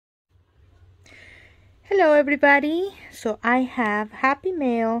Hello everybody. So I have happy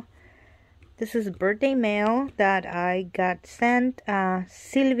mail. This is birthday mail that I got sent.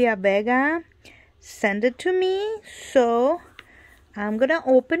 Silvia I sent it to me. So I'm gonna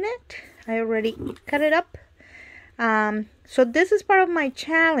open it. I already cut it up. So this is part of my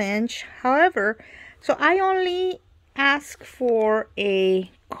challenge. However, so I only ask for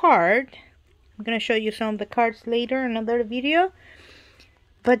a card. I'm gonna show you some of the cards later in another video.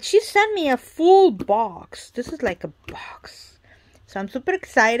 But she sent me a full box. This is like a box. So I'm super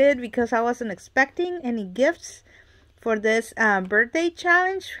excited because I wasn't expecting any gifts for this birthday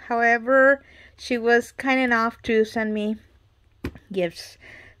challenge. However, she was kind enough to send me gifts.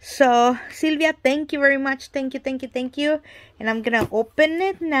 So, Silvia, thank you very much. Thank you, thank you, thank you. And I'm going to open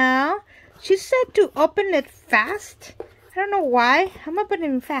it now. She said to open it fast. I don't know why. I'm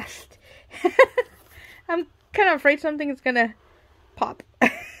opening fast. I'm kind of afraid something is going to pop.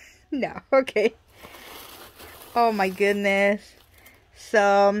 No, okay. Oh my goodness.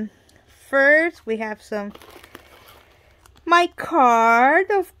 So first we have my card,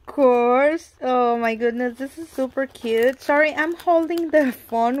 of course. Oh my goodness, this is super cute. Sorry, I'm holding the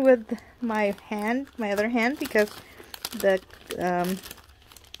phone with my other hand, because the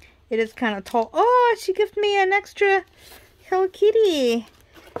it is kind of tall. Oh, she gave me an extra Hello Kitty.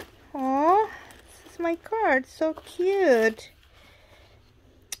 Oh, this is my card. So cute.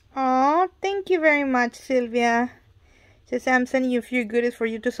 Oh, thank you very much, Silvia. She said, I'm sending you a few goodies for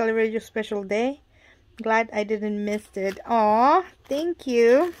you to celebrate your special day. Glad I didn't miss it. Oh, thank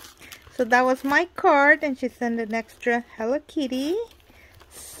you. So that was my card, and she sent an extra Hello Kitty.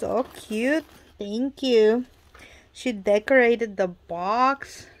 So cute. Thank you. She decorated the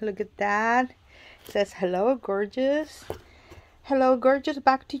box. Look at that. It says, hello, gorgeous. Hello, gorgeous.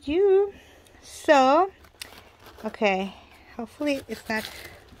 Back to you. So, okay. Hopefully it's not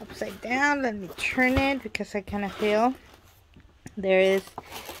upside down. Let me turn it because I kind of feel there is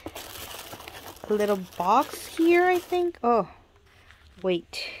a little box here, I think. Oh,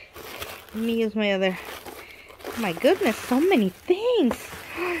 wait. Let me use my other. Oh my goodness, so many things.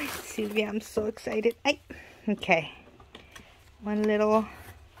 Silvia, I'm so excited. Okay. One little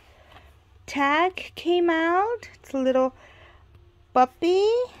tag came out. It's a little puppy.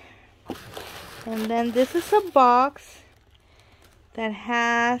 And then this is a box that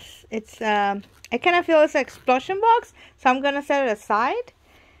has, I kind of feel it's an explosion box, so I'm gonna set it aside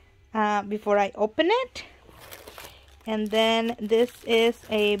before I open it. And then this is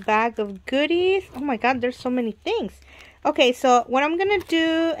a bag of goodies. Oh my god, there's so many things. Okay, so what I'm gonna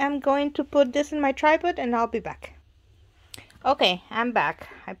do, I'm going to put this in my tripod and I'll be back. Okay, I'm back.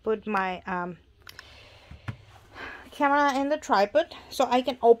 I put my camera in the tripod so I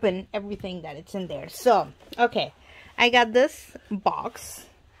can open everything that it's in there. So, okay. I got this box,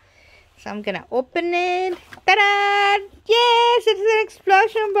 so I'm gonna open it. Ta-da! Yes, it's an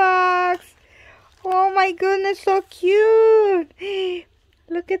explosion box. Oh my goodness, so cute.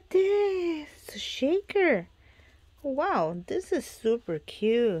 Look at this. It's a shaker. Wow, this is super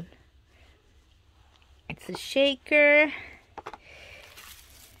cute. It's a shaker.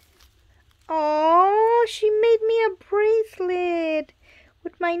 Oh, she made me a bracelet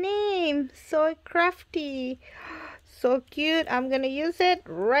with my name. So crafty. So cute. I'm gonna use it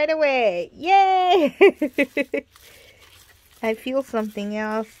right away. Yay! I feel something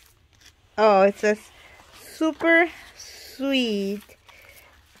else. Oh, it says super sweet.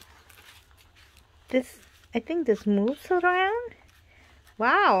 I think this moves around.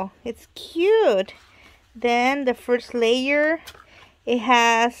 Wow, it's cute. Then the first layer, it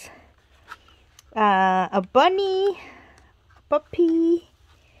has a bunny, puppy.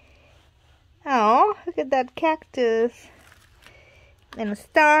 Oh, look at that cactus. And a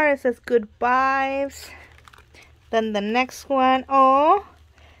star. It says good vibes. Then the next one. Oh,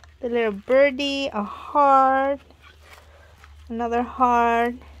 the little birdie. A heart. Another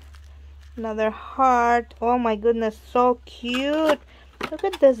heart. Another heart. Oh my goodness, so cute. Look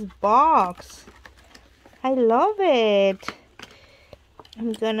at this box. I love it.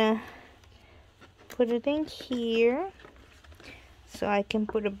 I'm gonna put it in here so I can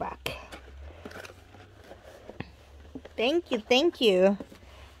put it back. Thank you, thank you.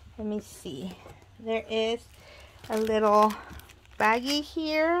 Let me see. There is a little baggie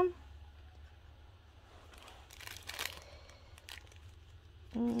here.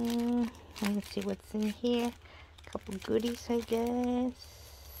 Let me see what's in here. A couple goodies, I guess.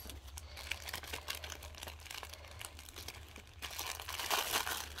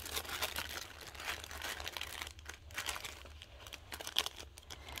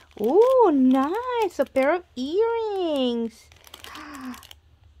 Ooh, nice. A pair of earrings.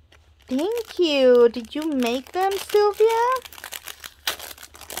 thank you. Did you make them, Silvia?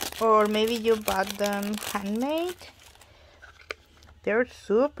 Or maybe you bought them handmade? They're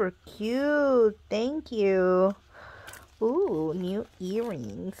super cute. Thank you. Ooh, new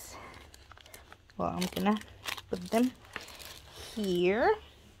earrings. Well, I'm gonna put them here.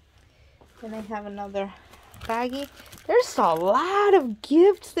 Then I have another baggie. There's a lot of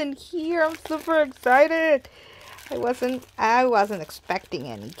gifts in here. I'm super excited. I wasn't expecting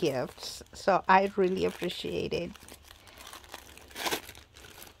any gifts, so I really appreciate it.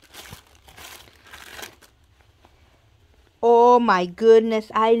 Oh my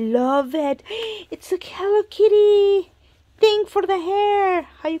goodness, I love it. It's a Hello Kitty thing for the hair.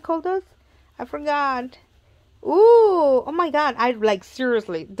 How you call those? I forgot. Ooh, oh my god, I like,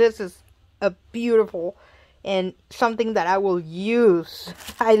 seriously, this is a beautiful and something that I will use.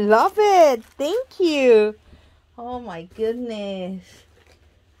 I love it. Thank you. Oh my goodness.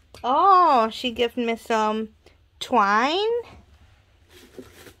 Oh, she gave me some twine.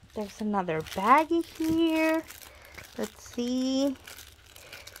 There's another baggie here. Let's see.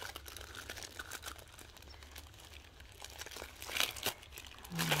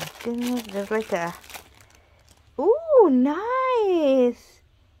 Oh my goodness, there's like a... Ooh, nice.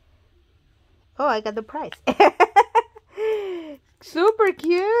 Oh, I got the price. Super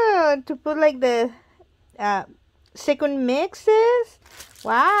cute to put like the second mixes.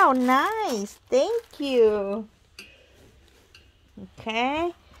 Wow, nice. Thank you.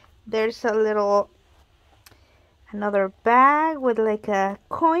 Okay, there's a little another bag with like a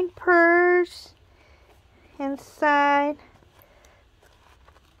coin purse inside.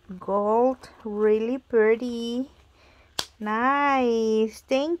 Gold, really pretty. Nice.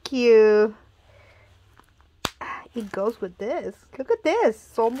 Thank you. It goes with this. Look at this.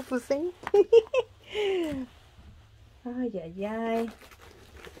 It's almost the same. Ay, ay, ay.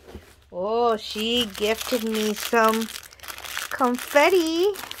 Oh, she gifted me some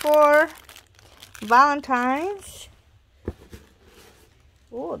confetti for Valentine's.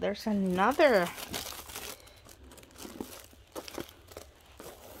 Oh, there's another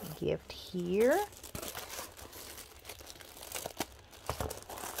gift here.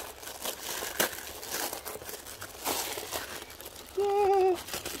 Yay!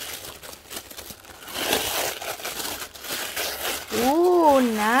 Ooh,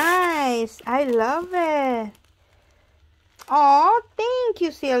 nice. I love it. Oh, thank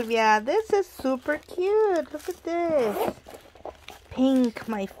you, Silvia. This is super cute. Look at this. Pink,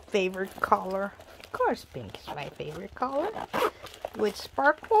 my favorite color. Of course, pink is my favorite color. With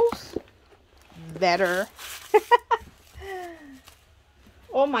sparkles, better.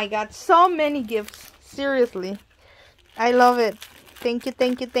 Oh my god, so many gifts. Seriously. I love it. Thank you,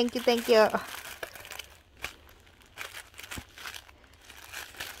 thank you, thank you, thank you.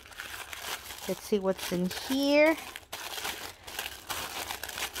 Let's see what's in here.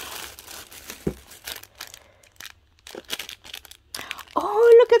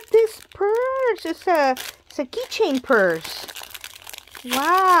 Oh, look at this purse. It's a keychain purse.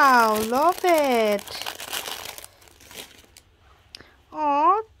 Wow, love it.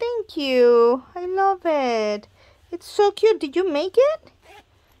 Oh, thank you. I love it. It's so cute. Did you make it?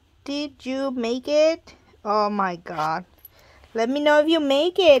 Did you make it? Oh my god. Let me know if you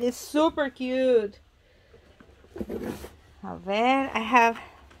make it. It's super cute. A ver, I have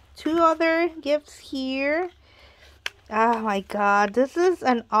two other gifts here. Oh my god. This is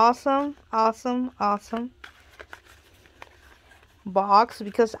an awesome, awesome, awesome box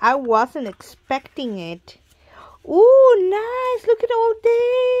because I wasn't expecting it. Ooh, nice. Look at all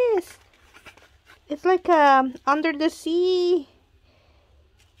this. It's like under the sea.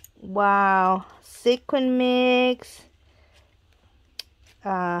 Wow. Sequin mix.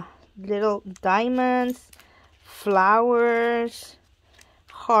 Little diamonds, flowers,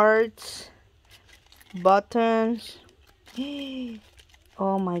 hearts, buttons.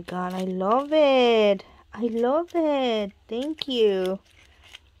 Oh my god, I love it. I love it. Thank you.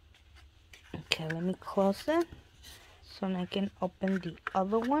 Okay, let me close it so I can open the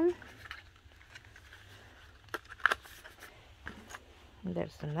other one.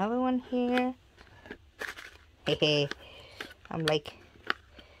 There's another one here. Hey, I'm like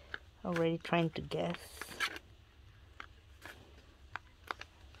already trying to guess.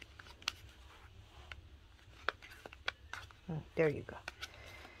 There you go.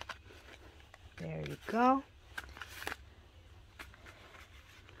 There you go.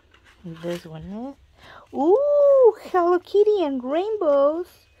 This one is... Ooh, Hello Kitty and rainbows.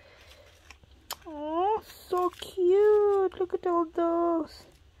 Oh, so cute. Look at all those.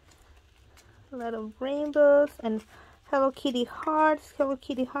 A lot of rainbows. And Hello Kitty hearts, Hello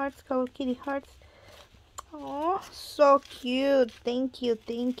Kitty hearts, Hello Kitty hearts. Oh, so cute. Thank you,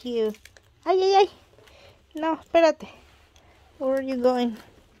 thank you. Ay, ay, ay. No, espérate. Where are you going?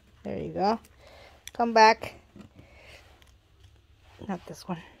 There you go. Come back. Not this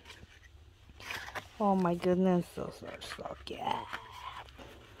one. Oh my goodness, those are so cute.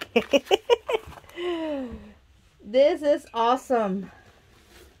 This is awesome.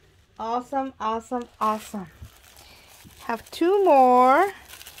 Awesome, awesome, awesome. Have two more.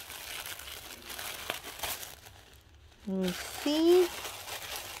 Let me see.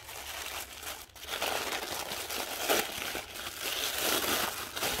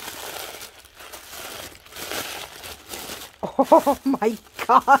 Oh my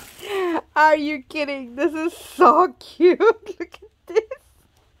god. Are you kidding? This is so cute. Look at this.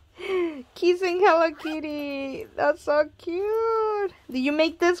 Kissing Hello Kitty. That's so cute. Did you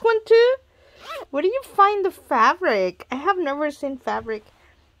make this one too? Where do you find the fabric? I have never seen fabric.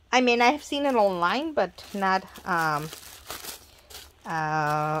 I mean, I have seen it online, but not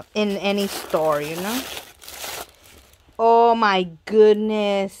in any store, you know? Oh my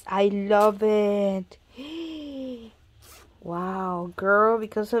goodness. I love it. Wow, girl,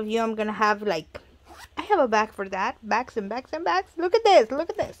 because of you, I'm gonna have like, I have a bag for that. Bags and bags and bags. Look at this, look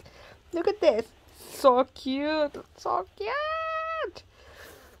at this. Look at this. So cute, so cute.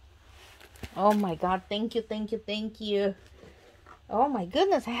 Oh my god, thank you, thank you, thank you. Oh my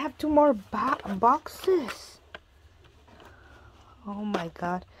goodness, I have two more boxes. Oh my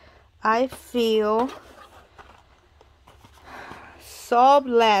god, I feel so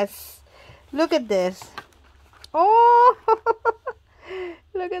blessed. Look at this. Oh,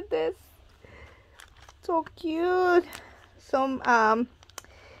 look at this. So cute. Some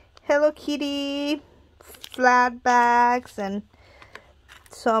Hello Kitty flat bags and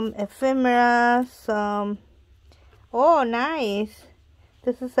some ephemera, some, oh nice.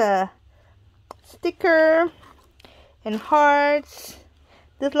 This is a sticker and hearts.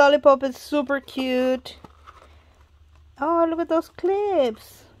 This lollipop is super cute. Oh, look at those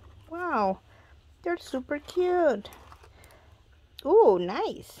clips. Wow. They're super cute. Oh,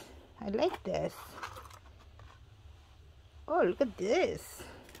 nice. I like this. Oh, look at this.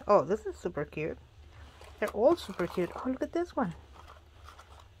 Oh, this is super cute. They're all super cute. Oh, look at this one.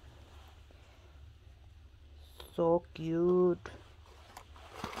 So cute.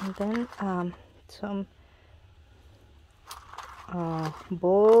 And then some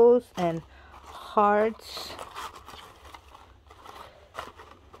bows and hearts.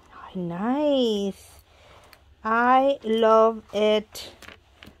 Nice. I love it.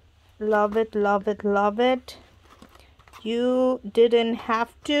 Love it, love it, love it. You didn't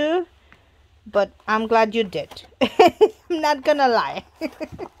have to, but I'm glad you did. I'm not gonna lie.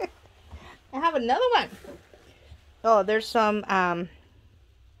 I have another one. Oh, there's some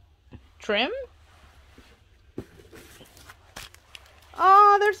trim.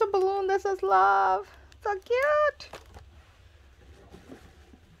 Oh, there's a balloon that says love. So cute.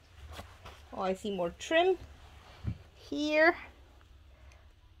 Oh, I see more trim here.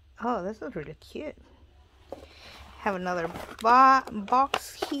 Oh, this is really cute. Have another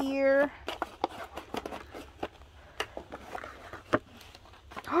box here.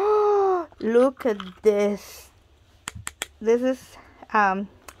 Oh, look at this. This is oh,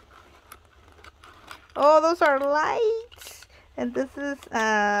 those are lights, and this is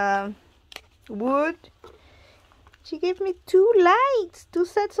wood. She gave me two lights, two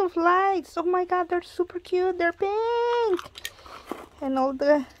sets of lights. Oh my god, they're super cute. They're pink. And all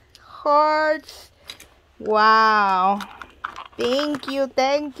the hearts. Wow. Thank you,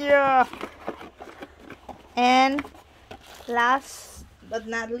 thank you. And last but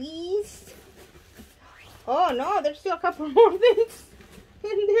not least. Oh no, there's still a couple more things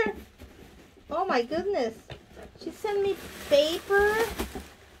in there. Oh my goodness. She sent me paper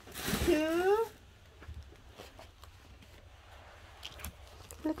too.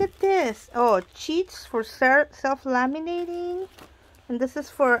 Look at this. Oh, cheats for self-laminating. And this is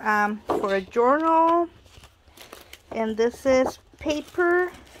for a journal. And this is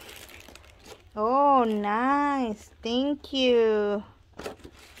paper. Oh, nice. Thank you.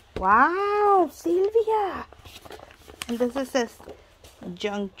 Wow, Silvia. And this is a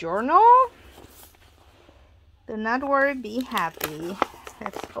junk journal. Do not worry, be happy.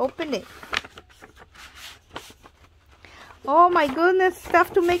 Let's open it. Oh my goodness,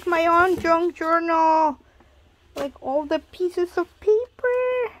 stuff to make my own junk journal. Like all the pieces of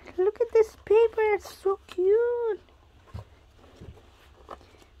paper. Look at this paper, it's so cute.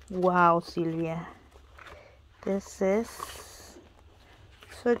 Wow, Silvia. This is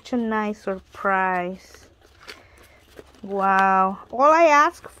such a nice surprise. Wow. All I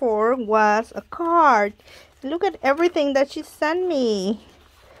asked for was a card. Look at everything that she sent me.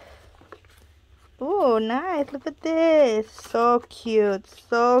 Oh, nice. Look at this. So cute.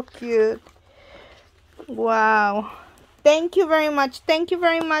 So cute. Wow. Thank you very much. Thank you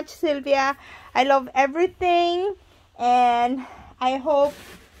very much, Silvia. I love everything. And I hope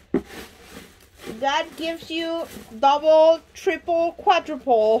God gives you double, triple,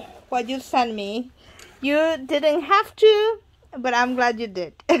 quadruple what you sent me. You didn't have to, but I'm glad you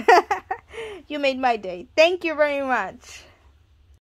did. You made my day. Thank you very much.